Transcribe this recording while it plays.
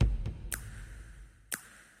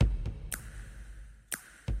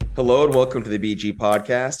Hello and welcome to the BG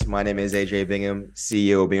podcast. My name is AJ Bingham,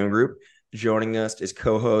 CEO of Bingham Group. Joining us is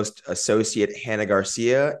co-host associate Hannah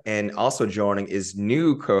Garcia, and also joining is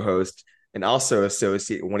new co-host and also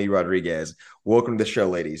associate Wendy Rodriguez. Welcome to the show,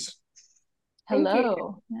 ladies. Thank you.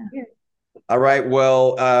 Hello. Yeah. Yeah. All right.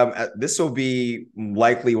 Well, this will be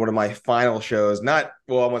likely one of my final shows. Not,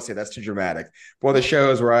 well, I won't say that's too dramatic. One of the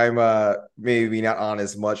shows where I'm maybe not on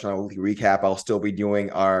as much on a weekly recap. I'll still be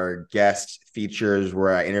doing our guest features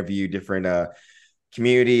where I interview different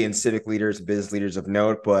community and civic leaders, business leaders of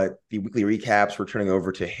note. But the weekly recaps, we're turning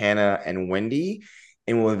over to Hannah and Wendy.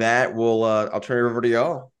 And with that, I'll turn it over to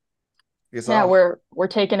y'all. Get us Yeah, off. we're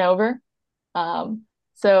taking over.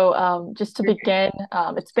 Just to begin,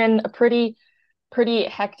 it's been a pretty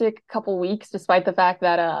hectic couple weeks, despite the fact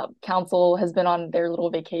that council has been on their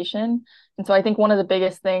little vacation. And so I think one of the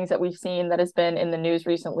biggest things that we've seen that has been in the news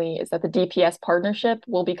recently is that the DPS partnership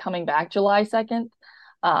will be coming back July 2nd.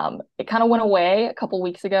 It kind of went away a couple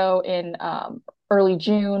weeks ago in early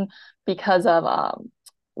June because of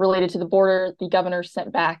related to the border. The governor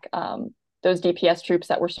sent back those DPS troops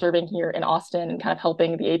that were serving here in Austin and kind of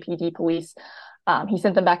helping the APD police. He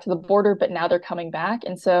sent them back to the border, but now they're coming back.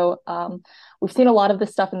 And so we've seen a lot of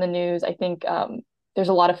this stuff in the news. I think there's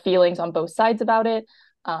a lot of feelings on both sides about it.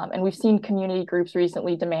 And we've seen community groups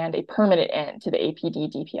recently demand a permanent end to the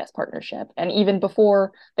APD DPS partnership. And even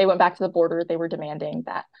before they went back to the border, they were demanding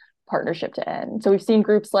that partnership to end. So we've seen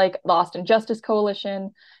groups like the Austin Justice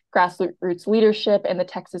Coalition, Grassroots Leadership, and the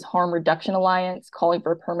Texas Harm Reduction Alliance calling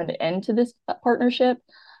for a permanent end to this partnership.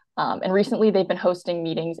 And recently, they've been hosting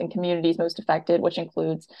meetings in communities most affected, which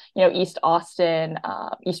includes, East Austin,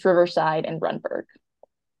 East Riverside, and Runberg.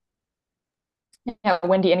 Yeah,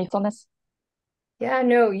 Wendy, any thoughts on this? Yeah,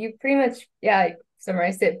 no, you pretty much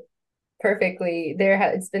summarized it perfectly.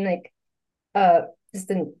 It's been like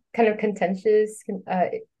just a kind of contentious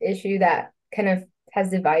issue that kind of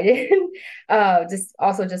has divided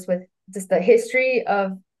just with just the history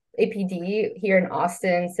of APD here in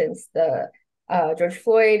Austin since the George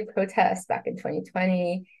Floyd protests back in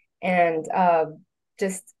 2020 and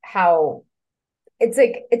just how it's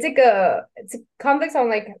a complex on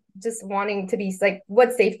like just wanting to be like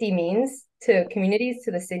what safety means to communities,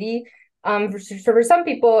 to the city. For some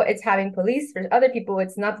people it's having police, for other people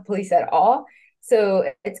it's not the police at all. So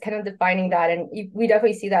it's kind of defining that, and we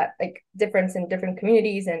definitely see that like difference in different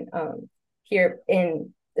communities and here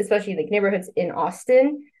in especially like neighborhoods in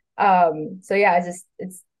Austin. So yeah,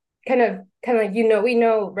 it's kind of like we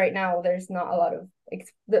know right now there's not a lot of like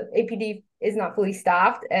the APD is not fully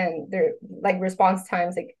staffed, and they're like response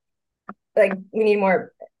times like we need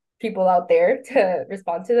more people out there to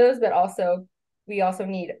respond to those, but also we also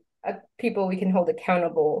need people we can hold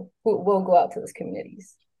accountable who will go out to those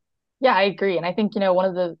communities. Yeah, I agree. And I think, one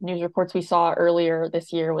of the news reports we saw earlier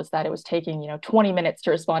this year was that it was taking, 20 minutes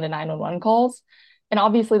to respond to 911 calls. And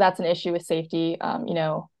obviously that's an issue with safety.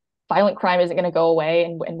 Violent crime isn't going to go away,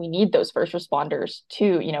 and we need those first responders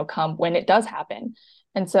to, come when it does happen.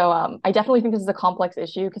 And so I definitely think this is a complex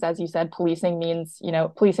issue because, as you said, policing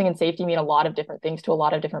and safety mean a lot of different things to a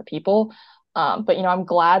lot of different people. But I'm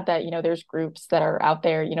glad that there's groups that are out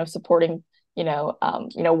there, supporting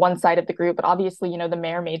one side of the group. But obviously, the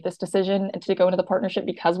mayor made this decision to go into the partnership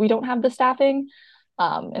because we don't have the staffing.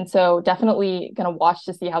 And so definitely going to watch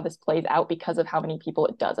to see how this plays out because of how many people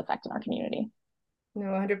it does affect in our community. No,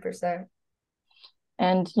 100%.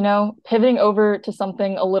 And, pivoting over to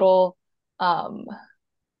something a little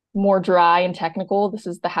more dry and technical, this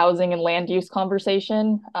is the housing and land use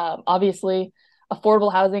conversation. Obviously,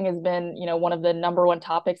 affordable housing has been, one of the number one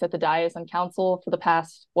topics at the dais and council for the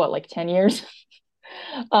past, like 10 years.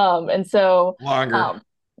 And so Longer. um,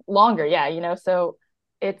 longer, yeah, so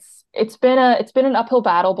it's been an uphill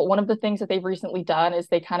battle, but one of the things that they've recently done is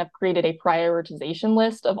they kind of created a prioritization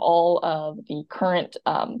list of all of the current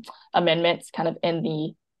amendments kind of in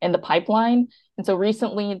the pipeline. And so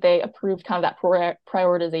recently they approved kind of that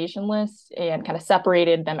prioritization list and kind of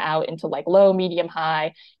separated them out into like low, medium,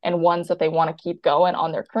 high, and ones that they want to keep going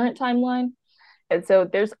on their current timeline. And so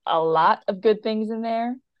there's a lot of good things in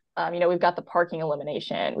there. We've got the parking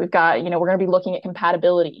elimination. We've got, we're going to be looking at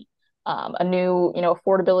compatibility. A new,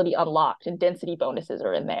 affordability unlocked and density bonuses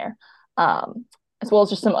are in there, as well as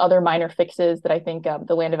just some other minor fixes that I think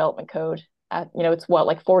the land development code, it's what,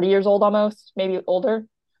 like 40 years old almost, maybe older.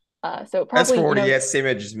 So That's probably, 40. Yeah, it's same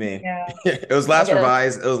age as me. Yeah. It was I last guess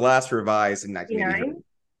revised. It was last revised in 1983.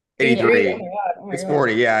 89? 83? Oh 83. my God. Oh my It's God.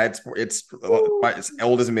 40. Yeah, it's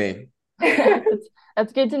old as me.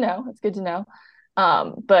 that's good to know. That's good to know.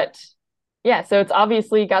 But Yeah, so it's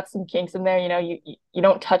obviously got some kinks in there. You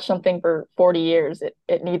don't touch something for 40 years.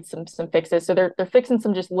 It needs some fixes. So they're fixing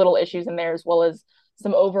some just little issues in there, as well as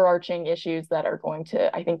some overarching issues that are going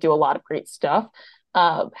to, I think, do a lot of great stuff.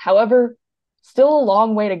 However, still a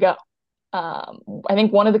long way to go. I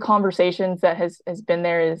think one of the conversations that has been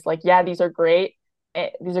there is like, yeah, these are great.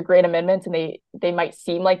 These are great amendments, and they might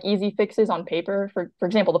seem like easy fixes on paper. For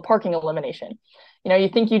example, the parking elimination. You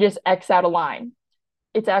think you just X out a line.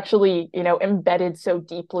 It's actually, embedded so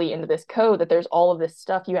deeply into this code that there's all of this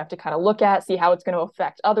stuff you have to kind of look at, see how it's going to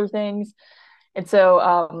affect other things. And so,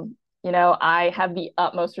 I have the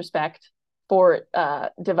utmost respect for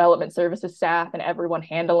development services staff and everyone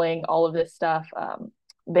handling all of this stuff.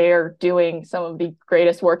 They're doing some of the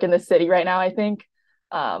greatest work in the city right now, I think.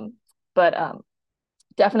 But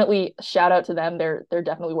definitely shout out to them. They're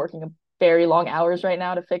definitely working very long hours right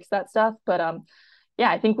now to fix that stuff. But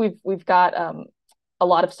yeah, I think we've got a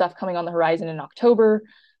lot of stuff coming on the horizon in October,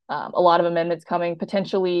 a lot of amendments coming,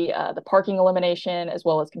 potentially the parking elimination, as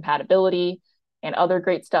well as compatibility and other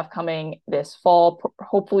great stuff coming this fall,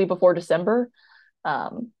 hopefully before December.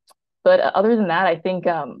 But other than that, I think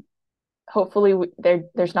hopefully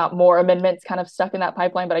there's not more amendments kind of stuck in that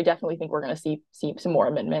pipeline, but I definitely think we're going to see some more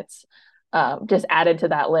amendments just added to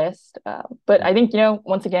that list. But I think,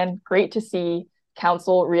 once again, great to see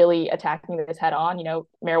council really attacking this head on.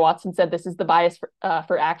 Mayor Watson said this is the bias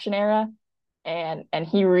for action era, and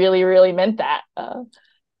he really, really meant that.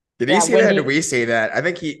 Did he say that? Did we say that? I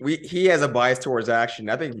think he has a bias towards action.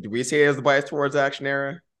 I think, did we say he has the bias towards action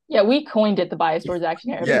era? Yeah, we coined it the bias towards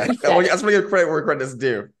action era. Yeah, that's what credit where credit is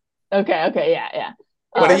due. Okay, yeah.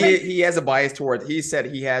 But he has a bias towards. He said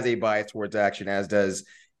he has a bias towards action, as does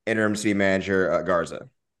interim city manager Garza.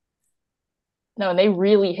 No, and they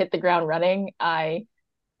really hit the ground running.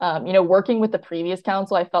 Working with the previous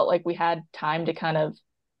council, I felt like we had time to kind of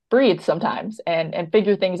breathe sometimes and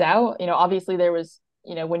figure things out. Obviously there was,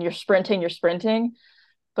 when you're sprinting,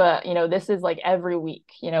 but this is like every week,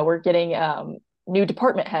 we're getting new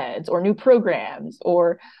department heads or new programs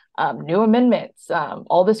or new amendments.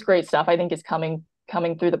 All this great stuff I think is coming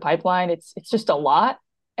through the pipeline. It's just a lot.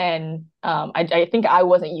 And I think I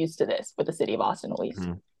wasn't used to this with the city of Austin, at least.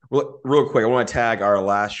 Mm-hmm. Well, real quick, I want to tag our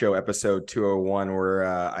last show, episode 201, where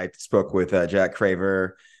I spoke with Jack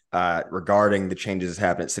Craver regarding the changes that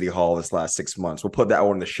happened at City Hall this last 6 months. We'll put that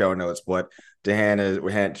one in the show notes. But everything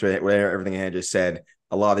Dehan just said,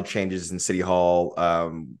 a lot of the changes in City Hall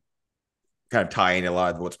kind of tie in a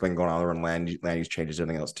lot of what's been going on around land use changes and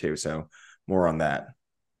everything else too. So more on that.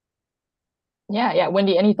 Yeah.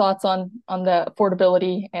 Wendy, any thoughts on the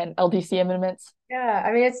affordability and LDC amendments? Yeah,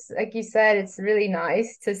 I mean, it's like you said, it's really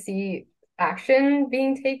nice to see action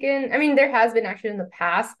being taken. I mean, there has been action in the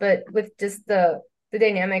past, but with just the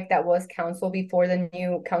dynamic that was council before the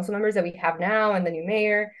new council members that we have now and the new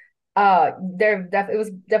mayor, it was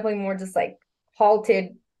definitely more just like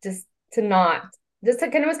halted, just to not, just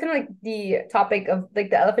to kind of was kind of like the topic of like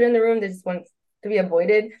the elephant in the room that just wants to be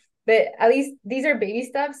avoided. But at least these are baby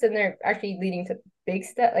steps, and they're actually leading to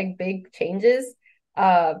big changes.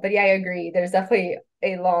 But yeah, I agree. There's definitely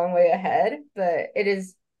a long way ahead, but it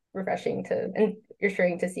is refreshing and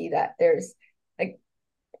reassuring to see that there's like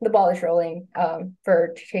the ball is rolling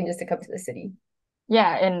for changes to come to the city.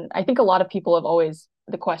 Yeah, and I think a lot of people have always,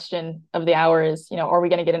 the question of the hour is, are we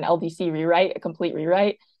going to get an LDC rewrite, a complete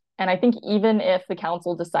rewrite? And I think even if the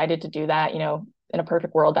council decided to do that, in a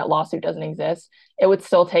perfect world, that lawsuit doesn't exist, it would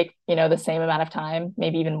still take, the same amount of time,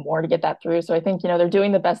 maybe even more, to get that through. So I think, they're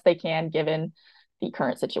doing the best they can given the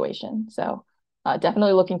current situation. So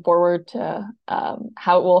definitely looking forward to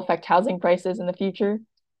how it will affect housing prices in the future.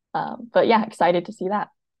 But yeah, excited to see that.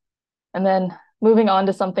 And then moving on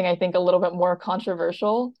to something I think a little bit more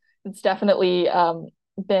controversial. It's definitely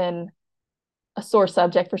been a sore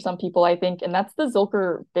subject for some people, I think, and that's the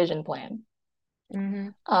Zilker Vision Plan.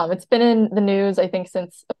 Mm-hmm. It's been in the news, I think,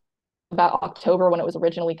 since about October when it was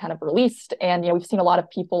originally kind of released. And, we've seen a lot of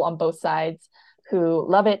people on both sides who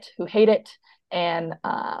love it, who hate it. And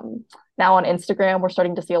now on Instagram, we're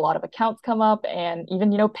starting to see a lot of accounts come up and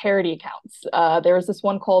even, parody accounts. There was this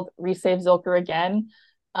one called Resave Zilker Again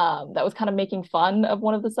that was kind of making fun of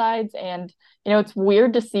one of the sides. And, it's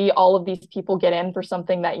weird to see all of these people get in for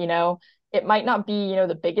something that, it might not be,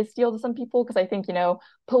 the biggest deal to some people, because I think,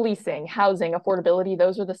 policing, housing, affordability,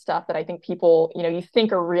 those are the stuff that I think people, you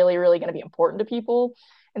think are really, really going to be important to people.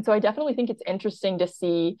 And so I definitely think it's interesting to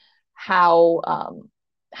see how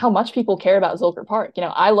much people care about Zilker Park.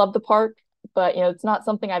 I love the park, but, it's not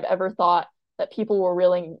something I've ever thought that people were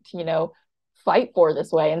willing to, fight for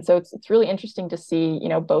this way. And so it's really interesting to see,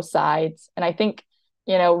 both sides. And I think,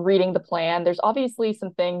 reading the plan, there's obviously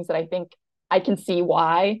some things that I think I can see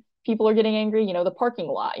why people are getting angry. You know, the parking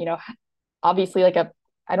lot, you know, obviously like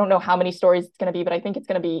I don't know how many stories it's going to be, but I think it's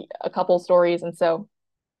going to be a couple stories. And so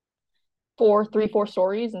four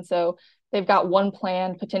stories. And so they've got one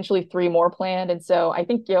planned, potentially three more planned. And so I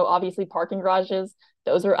think, you know, obviously parking garages,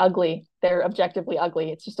 those are ugly. They're objectively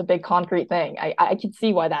ugly. It's just a big concrete thing. I can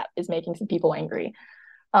see why that is making some people angry.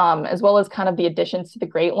 As well as kind of the additions to the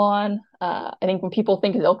Great Lawn. I think when people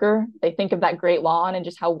think Zilker, they think of that Great Lawn and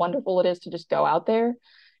just how wonderful it is to just go out there.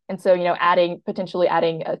 And so, you know, potentially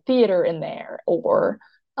adding a theater in there or,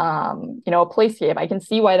 you know, a playscape. I can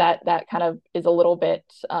see why that kind of is a little bit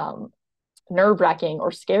nerve-wracking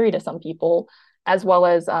or scary to some people, as well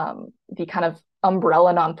as the kind of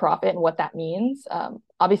umbrella nonprofit and what that means.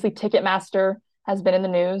 Obviously, Ticketmaster has been in the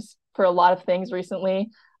news for a lot of things recently.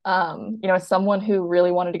 You know, as someone who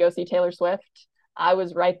really wanted to go see Taylor Swift, I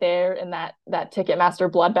was right there in that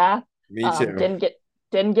Ticketmaster bloodbath. Me too.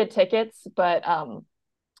 Didn't get tickets, but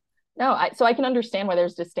no, so I can understand why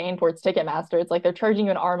there's disdain towards Ticketmaster. It's like they're charging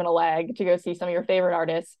you an arm and a leg to go see some of your favorite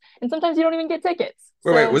artists, and sometimes you don't even get tickets.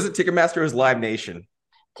 Wait, was it Ticketmaster or was Live Nation?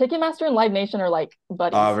 Ticketmaster and Live Nation are like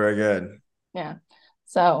buddies. Oh, very good. Yeah.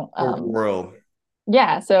 So world.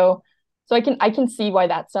 Yeah, so I can see why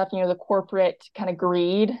that stuff, you know, the corporate kind of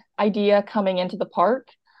greed idea coming into the park.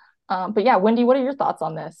 But yeah, Wendy, what are your thoughts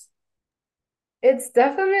on this? It's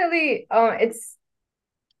definitely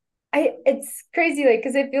it's crazy, like,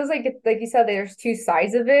 because it feels like it's like you said, there's two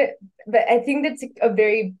sides of it, but I think that's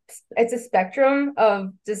it's a spectrum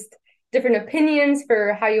of just different opinions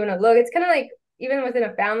for how you want to look. It's kind of like even within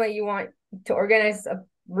a family, you want to organize a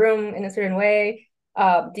room in a certain way.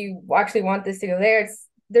 Do you actually want this to go there?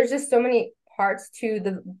 There's just so many parts to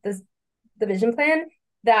the vision plan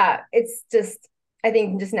that it's just, I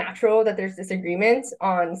think, just natural that there's disagreement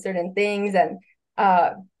on certain things. And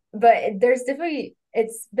but there's definitely,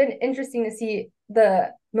 it's been interesting to see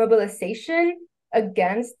the mobilization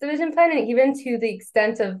against the vision plan, and even to the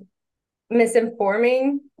extent of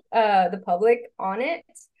misinforming the public on it.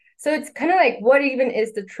 So it's kind of like, what even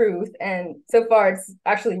is the truth? And so far, it's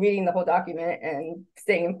actually reading the whole document and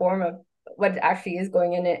staying informed of what actually is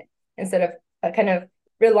going in it, instead of kind of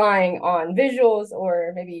relying on visuals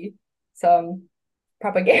or maybe some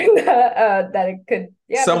propaganda that it could.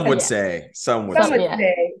 Yeah, some would say,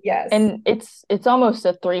 yes. And it's almost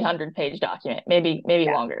a 300-page document, maybe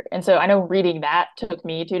longer. And so I know reading that took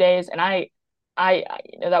me 2 days, and I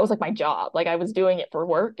you know, that was like my job. Like I was doing it for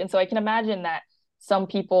work, and so I can imagine that some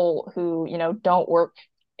people who, you know, don't work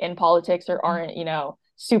in politics or aren't, you know,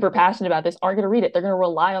 super passionate about this aren't going to read it. They're going to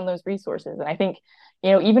rely on those resources. And I think,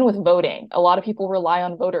 you know, even with voting, a lot of people rely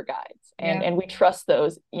on voter guides, and we trust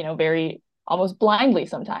those, you know, very almost blindly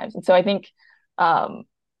sometimes. And so I think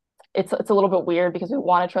it's a little bit weird because we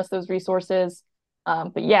want to trust those resources.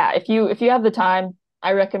 But yeah, if you have the time,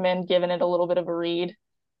 I recommend giving it a little bit of a read.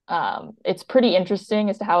 It's pretty interesting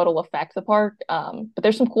as to how it'll affect the park. But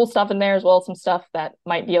there's some cool stuff in there, as well as some stuff that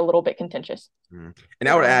might be a little bit contentious. And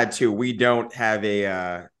I would add too, we don't have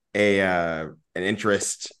an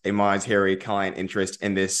interest, a monetary client interest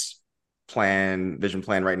in this vision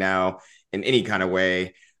plan right now in any kind of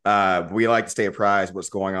way. We like to stay apprised of what's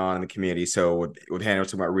going on in the community. So with Hannah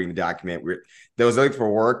talking about reading the document, there was nothing for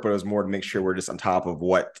work, but it was more to make sure we're just on top of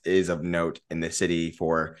what is of note in the city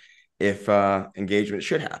for if engagement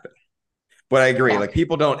should happen. But I agree, like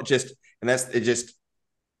people don't just, and that's it.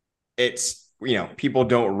 It's, you know, people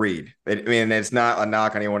don't read. I mean, it's not a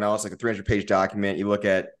knock on anyone else. Like a 300-page document, you look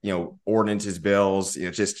at, you know, ordinances, bills, you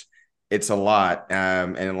know, it's a lot.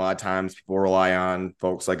 And a lot of times people rely on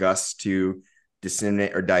folks like us to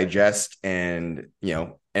disseminate or digest and, you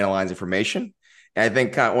know, analyze information. And I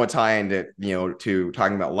think kind of want to tie into, you know, to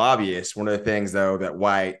talking about lobbyists. One of the things though, that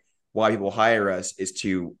why people hire us is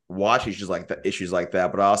to watch issues like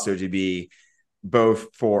that, but also to be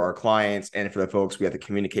both for our clients and for the folks we have to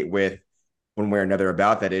communicate with one way or another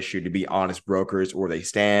about that issue, to be honest brokers where they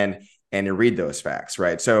stand and to read those facts,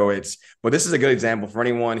 right? So this is a good example for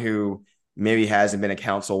anyone who maybe hasn't been a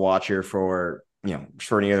council watcher for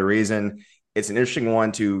any other reason. It's an interesting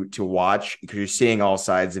one to watch because you're seeing all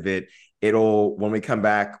sides of it. When we come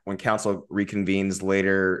back, when council reconvenes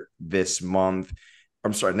later this month,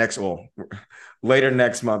 later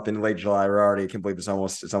next month in late July. I can't believe it's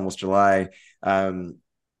almost July.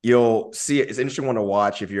 You'll see it's an interesting one to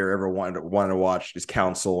watch if you're ever wanting to watch this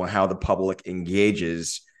council and how the public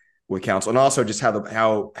engages with council, and also just how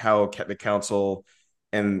the council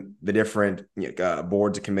and the different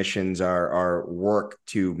boards and commissions are work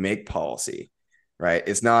to make policy. Right,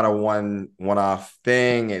 it's not a one-off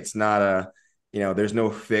thing. It's not there's no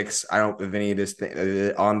fix. I don't have any of this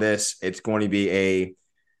on this. It's going to be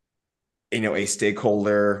a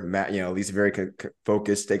stakeholder, at least a very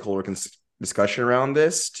focused stakeholder discussion around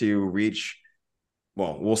this to reach.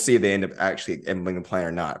 Well, we'll see if they end up actually implementing the plan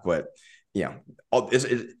or not. But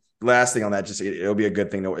last thing on that, just it'll be a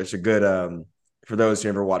good thing. It's a good for those who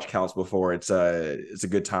never watched council before. It's a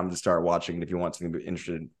good time to start watching if you want something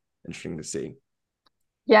interesting to see.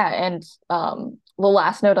 Yeah, and the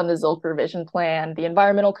last note on the Zilk revision plan, the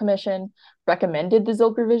Environmental Commission recommended the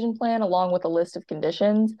Zilk revision plan along with a list of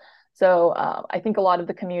conditions. So I think a lot of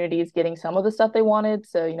the community is getting some of the stuff they wanted.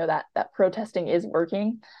 So, that protesting is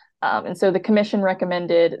working. And so the commission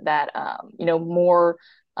recommended that, more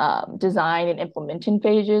design and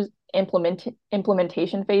implementation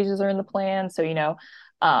phases are in the plan. So,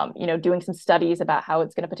 doing some studies about how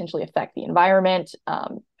it's going to potentially affect the environment,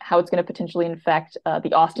 how it's going to potentially affect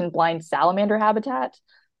the Austin blind salamander habitat,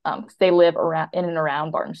 because they live in and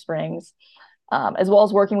around Barton Springs, as well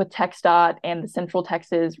as working with TxDOT and the Central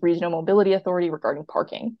Texas Regional Mobility Authority regarding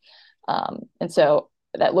parking. And so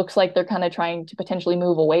that looks like they're kind of trying to potentially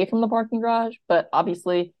move away from the parking garage, but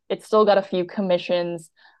obviously it's still got a few commissions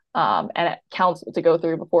and council to go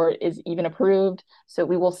through before it is even approved. So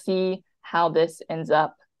we will see how this ends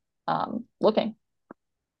up looking.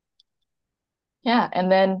 Yeah,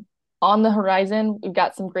 and then on the horizon, we've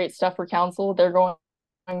got some great stuff for council. They're going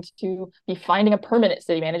to be finding a permanent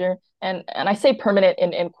city manager, and I say permanent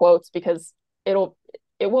in quotes because it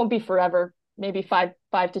won't be forever, maybe five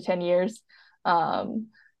to 10 years.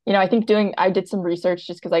 I think I did some research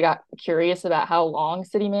just because I got curious about how long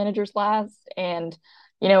city managers last, and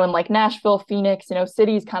in like Nashville, Phoenix,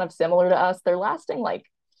 cities kind of similar to us, they're lasting like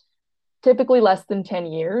typically less than 10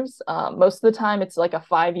 years. Most of the time it's like a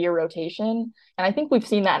 5-year rotation. And I think we've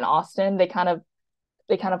seen that in Austin. They kind of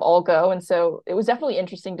all go. And so it was definitely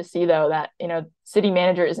interesting to see though that, city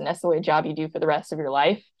manager isn't necessarily a job you do for the rest of your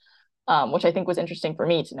life, which I think was interesting for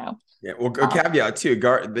me to know. Yeah. Well, a caveat too,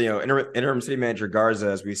 interim city manager Garza,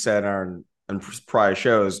 as we said on prior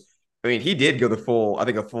shows, I mean, he did go the full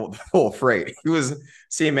freight. He was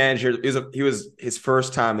city manager. He was his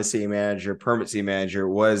first time as city manager, permanent city manager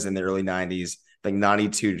was in the early 90s, like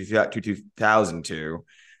 92 to 2002.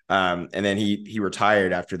 And then he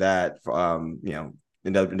retired after that,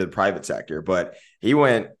 into the private sector. But he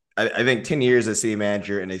went, I think, 10 years as city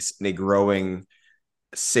manager in a growing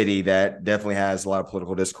city that definitely has a lot of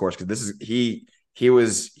political discourse, because he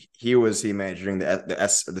was city manager during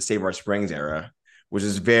the Save Our Springs era, which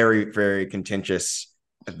is very, very contentious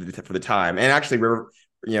for the time. And actually,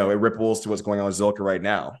 it ripples to what's going on with Zilker right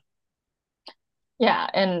now. Yeah.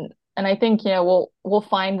 And I think, we'll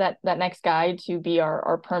find that next guy to be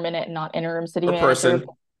our permanent, not interim city manager.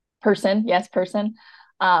 Person. Yes, person.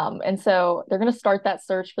 And so they're going to start that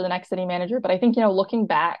search for the next city manager. But I think, looking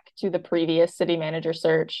back to the previous city manager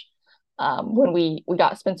search, when we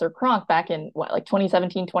got Spencer Cronk back in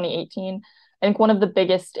 2017, 2018, I think one of the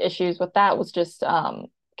biggest issues with that was just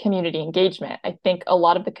community engagement. I think a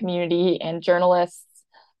lot of the community and journalists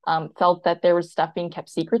felt that there was stuff being kept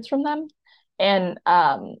secrets from them. And,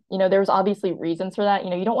 there was obviously reasons for that.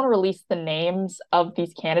 You don't want to release the names of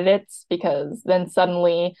these candidates because then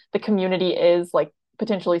suddenly the community is like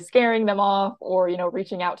potentially scaring them off or,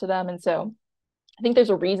 reaching out to them. And so I think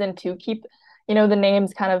there's a reason to keep, the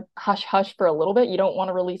names kind of hush hush for a little bit. You don't want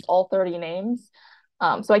to release all 30 names.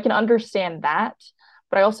 So I can understand that.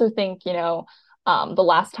 But I also think, the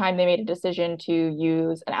last time they made a decision to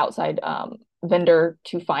use an outside vendor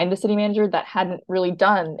to find the city manager, that hadn't really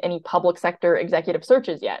done any public sector executive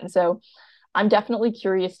searches yet. And so I'm definitely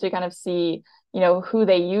curious to kind of see, who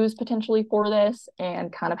they use potentially for this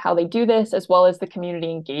and kind of how they do this, as well as the community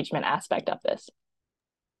engagement aspect of this.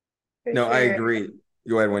 No, I agree.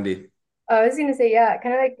 Go ahead, Wendy. I was going to say, yeah,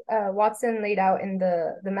 kind of like Watson laid out in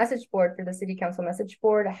the message board for the city council message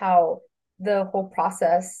board, how the whole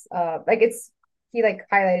process, he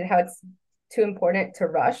highlighted how it's too important to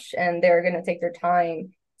rush, and they're going to take their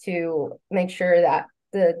time to make sure that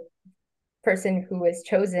the person who is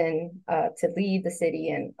chosen to lead the city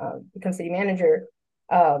and become city manager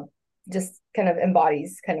just kind of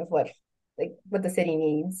embodies kind of what the city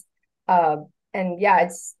needs. And yeah,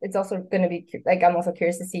 it's also going to be I'm also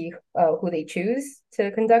curious to see who they choose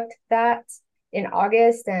to conduct that in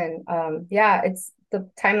August. And it's the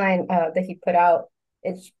timeline that he put out.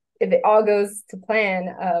 If it all goes to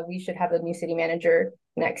plan, we should have a new city manager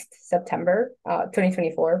next September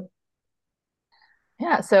 2024.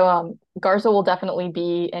 Yeah, so Garza will definitely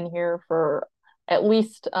be in here for at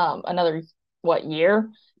least another year?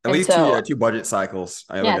 At least two budget cycles.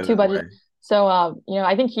 Two budget. So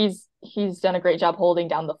I think he's done a great job holding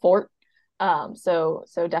down the fort. So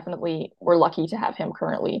definitely we're lucky to have him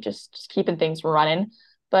currently just keeping things running.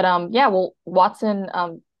 But yeah, well, Watson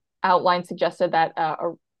outline suggested that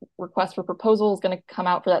a request for proposal is going to come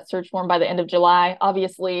out for that search form by the end of July.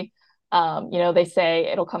 Obviously, they say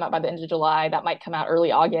it'll come out by the end of July. That might come out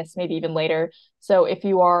early August, maybe even later. So if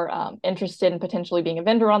you are interested in potentially being a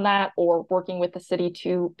vendor on that or working with the city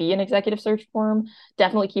to be an executive search firm,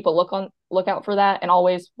 definitely keep a lookout for that. And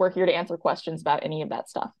always we're here to answer questions about any of that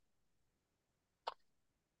stuff.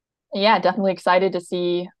 Yeah, definitely excited to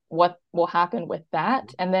see what will happen with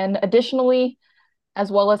that. And then additionally, as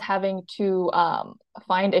well as having to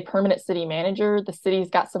find a permanent city manager, the city's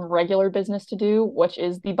got some regular business to do, which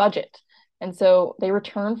is the budget. And so they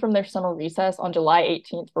return from their summer recess on July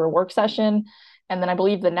 18th for a work session. And then I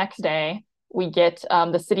believe the next day we get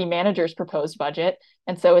the city manager's proposed budget.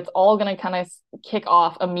 And so it's all going to kind of kick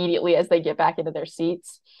off immediately as they get back into their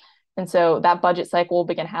seats. And so that budget cycle will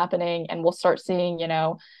begin happening, and we'll start seeing,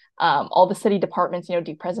 all the city departments,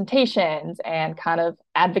 do presentations and kind of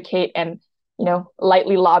advocate and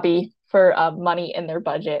lightly lobby for money in their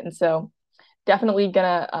budget. And so definitely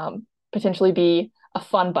gonna potentially be a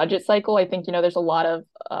fun budget cycle. I think, there's a lot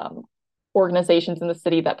of organizations in the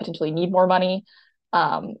city that potentially need more money,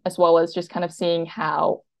 as well as just kind of seeing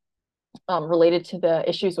how related to the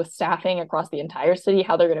issues with staffing across the entire city,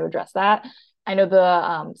 how they're going to address that. I know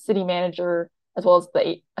the city manager, as well as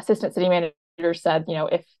the assistant city manager said,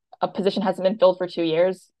 if a position hasn't been filled for 2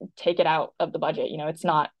 years, take it out of the budget.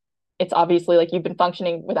 It's obviously like you've been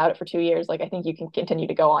functioning without it for 2 years. Like I think you can continue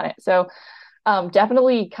to go on it. So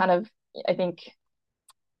definitely kind of, I think,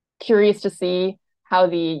 curious to see how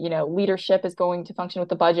the, leadership is going to function with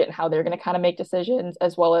the budget and how they're going to kind of make decisions,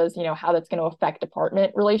 as well as, how that's going to affect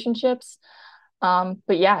department relationships. But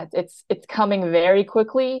yeah, it's coming very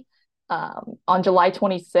quickly. On July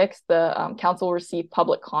 26th, the council will receive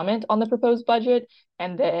public comment on the proposed budget.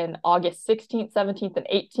 And then August 16th, 17th, and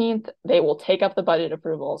 18th, they will take up the budget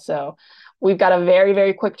approval. So we've got a very,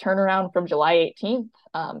 very quick turnaround from July 18th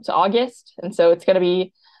to August. And so it's going to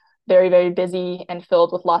be very, very busy and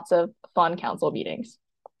filled with lots of fun council meetings.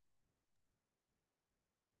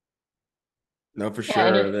 No, for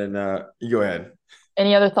sure. Then you go ahead.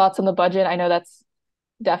 Any other thoughts on the budget? I know that's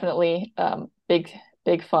definitely big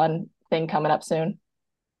fun thing coming up soon.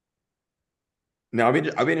 No, I'll be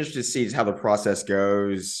interested to see how the process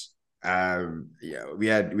goes. We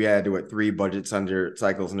had what 3 budget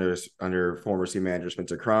cycles under former city manager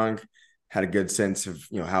Spencer Cronk. Had a good sense of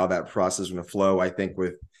how that process is going to flow. I think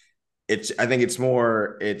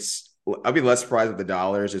I'll be less surprised with the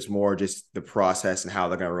dollars. It's more just the process and how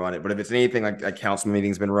they're going to run it. But if it's anything like a council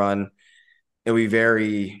meeting's been run, it'll be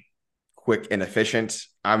very quick and efficient.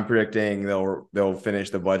 I'm predicting they'll finish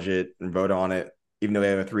the budget and vote on it. Even though they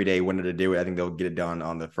have a 3-day window to do it, I think they'll get it done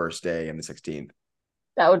on the first day and the 16th.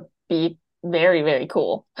 That would be very, very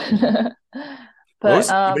cool. But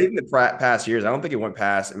even the past years, I don't think it went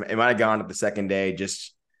past. It might have gone to the second day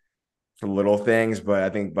just for little things, but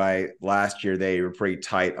I think by last year they were pretty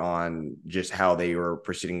tight on just how they were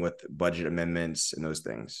proceeding with budget amendments and those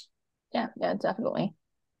things. Yeah, definitely.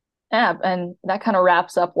 Yeah, and that kind of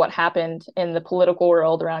wraps up what happened in the political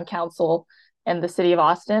world around council and the city of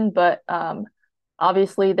Austin. But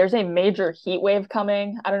obviously, there's a major heat wave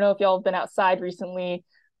coming. I don't know if y'all have been outside recently,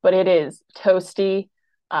 but it is toasty.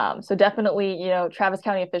 So definitely, Travis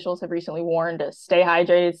County officials have recently warned to stay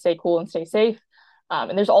hydrated, stay cool, and stay safe.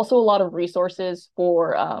 And there's also a lot of resources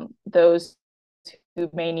for those who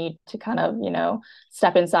may need to kind of,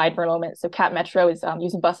 step inside for a moment. So Cap Metro is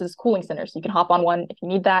using buses as cooling centers. So you can hop on one if you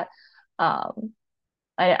need that.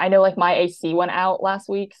 I know like my AC went out last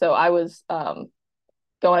week. So I was going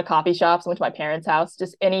to coffee shops, went to my parents' house,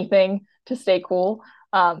 just anything to stay cool.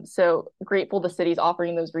 So grateful the city's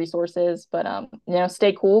offering those resources, but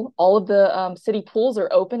stay cool. All of the city pools are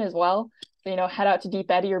open as well. So, head out to Deep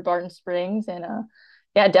Eddy or Barton Springs and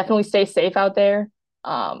definitely stay safe out there.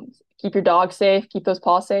 Keep your dog safe, keep those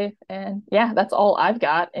paws safe. And yeah, that's all I've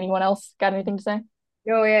got. Anyone else got anything to say?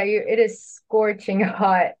 No, yeah, it is scorching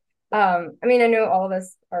hot. I know all of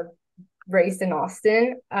us are raised in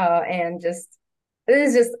Austin, and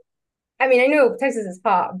I know Texas is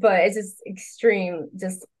hot, but it's just extreme,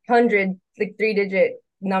 just 100, like 3-digit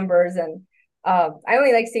numbers. And I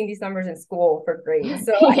only like seeing these numbers in school for grades.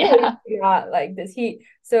 So I do not like this heat.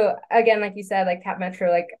 So again, like you said, like Cap Metro,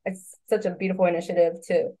 like it's such a beautiful initiative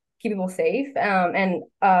to keep people safe. And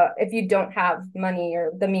if you don't have money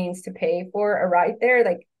or the means to pay for a ride there,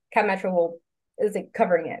 like Cap Metro is like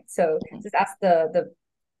covering it. So just ask the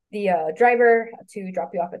driver to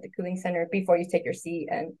drop you off at the cooling center before you take your seat.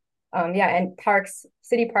 And and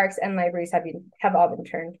city parks and libraries have all been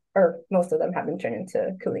turned, or most of them have been turned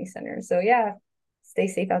into cooling centers. So yeah, stay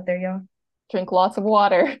safe out there, y'all. Drink lots of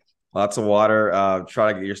water. Lots of water.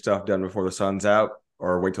 Try to get your stuff done before the sun's out,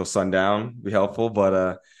 or wait till sundown. Be helpful.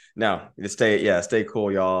 But no, just stay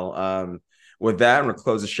cool, y'all. With that, I'm gonna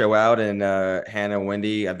close the show out. And Hannah,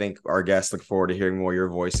 Wendy, I think our guests look forward to hearing more of your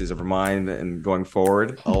voices over mine and going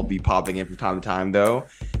forward. I'll be popping in from time to time though.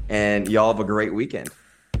 And y'all have a great weekend.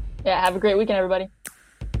 Yeah, have a great weekend, everybody.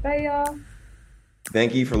 Bye, y'all.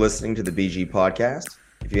 Thank you for listening to the BG Podcast.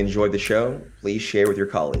 If you enjoyed the show, please share with your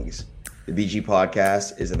colleagues. The BG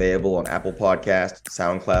Podcast is available on Apple Podcast,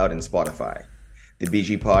 SoundCloud, and Spotify. The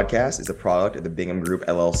BG Podcast is a product of the Bingham Group,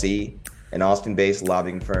 LLC, an Austin-based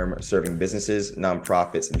lobbying firm serving businesses,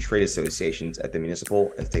 nonprofits, and trade associations at the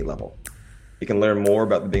municipal and state level. You can learn more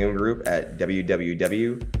about the Bingham Group at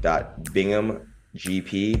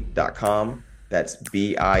www.binghamgp.com. That's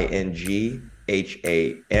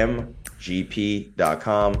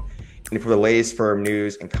BINGHAMGP.com. And for the latest firm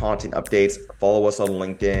news and content updates, follow us on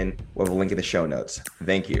LinkedIn. We'll have a link in the show notes.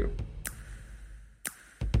 Thank you.